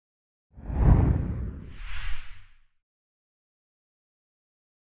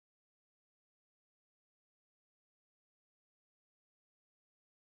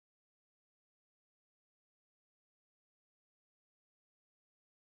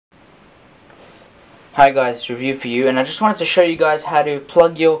Hi guys, review for you, and I just wanted to show you guys how to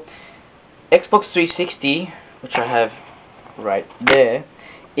plug your Xbox 360, which I have right there,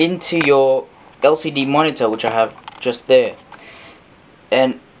 into your LCD monitor, which I have just there.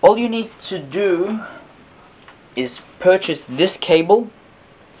 And all you need to do is purchase this cable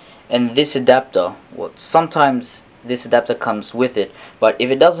and this adapter. Well, sometimes this adapter comes with it, but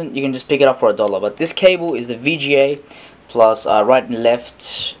if it doesn't, you can just pick it up for $1. But this cable is the VGA plus right and left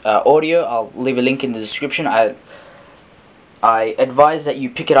audio. I'll leave a link in the description. I advise that you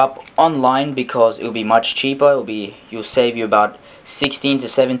pick it up online because it will be much cheaper. You'll save you about $16 to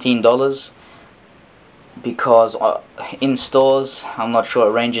 $17, because in stores, I'm not sure,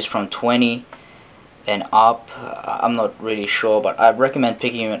 it ranges from 20 and up. I'm not really sure, but I recommend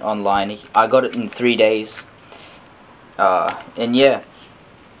picking it online. I got it in 3 days, and yeah.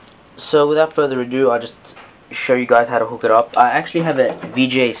 So without further ado, I'll just show you guys how to hook it up. I actually have a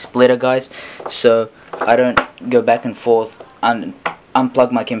VGA splitter, guys, so I don't go back and forth and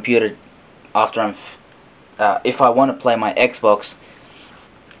unplug my computer after if I want to play my Xbox.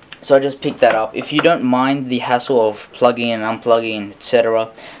 So I just picked that up. If you don't mind the hassle of plugging and unplugging, etc.,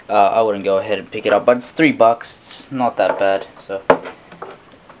 I wouldn't go ahead and pick it up. But it's $3. It's not that bad.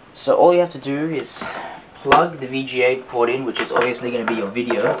 So all you have to do is plug the VGA port in, which is obviously going to be your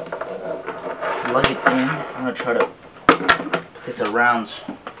video. Plug it in. I'm going to try to put it around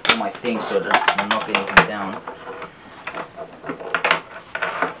on my thing so that I'm not getting anything down.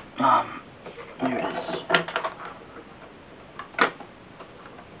 Here it is.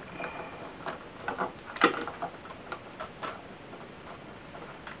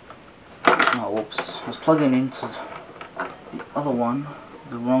 Oh, whoops. I was plugging into the other one,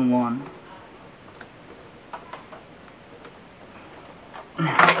 the wrong one.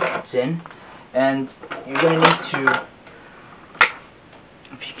 It's in. And you're going to need to,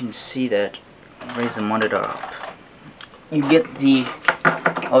 if you can see that, raise the monitor up. You get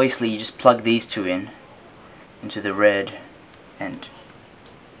obviously you just plug these two into the red and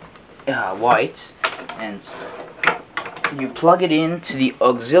white, and you plug it into the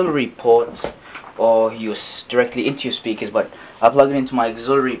auxiliary port, or directly into your speakers, but I plug it into my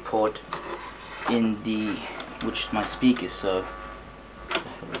auxiliary port which is my speakers. So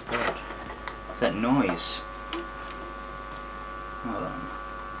what is that? That noise? Hold on.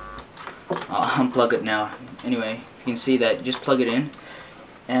 I'll unplug it now. Anyway, you can see that. Just plug it in,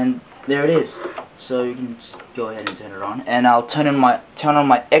 and there it is. So you can just go ahead and turn it on, and I'll turn on my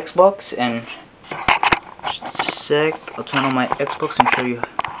Xbox, and just a sec. I'll turn on my Xbox and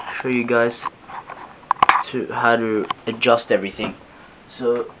show you guys how to adjust everything.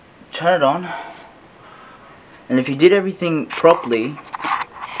 So turn it on, and if you did everything properly,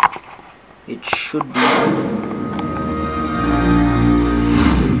 it should be.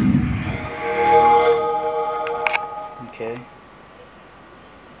 Okay.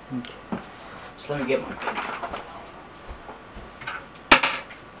 So let me get my pen.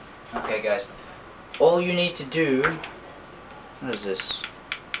 Okay, guys. All you need to do. What is this?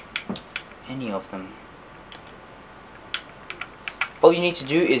 Any of them. All you need to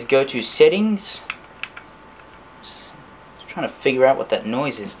do is go to settings. Just trying to figure out what that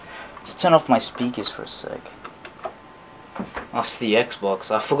noise is. Let's turn off my speakers for a sec. That's the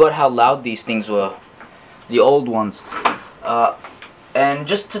Xbox. I forgot how loud these things were. The old ones. And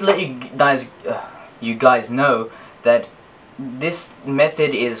just to let you guys know that this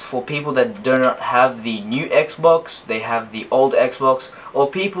method is for people that do not have the new Xbox, they have the old Xbox, or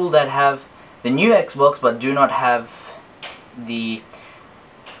people that have the new Xbox but do not have the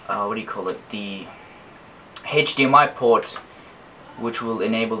the HDMI port, which will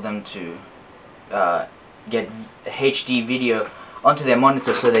enable them to get HD video onto their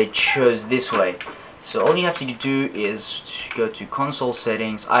monitor, so they chose this way. So all you have to do is go to console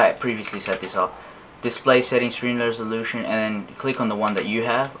settings. I previously set this up. Display settings, screen resolution, and then click on the one that you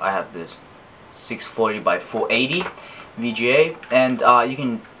have. I have this 640 by 480 VGA, and you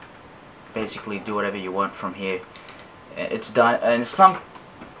can basically do whatever you want from here. It's done. And some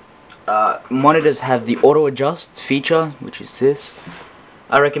monitors have the auto adjust feature, which is this.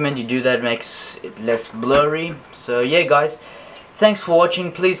 I recommend you do that. It makes it less blurry. So yeah, guys, thanks for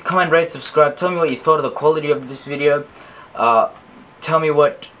watching. Please comment, rate, subscribe. Tell me what you thought of the quality of this video. Tell me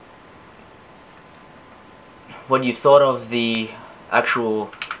what you thought of the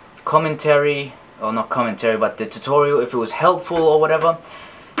actual commentary, or not commentary, but the tutorial, if it was helpful or whatever.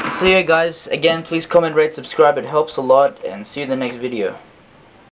 So yeah, guys, again, please comment, rate, subscribe. It helps a lot, and see you in the next video.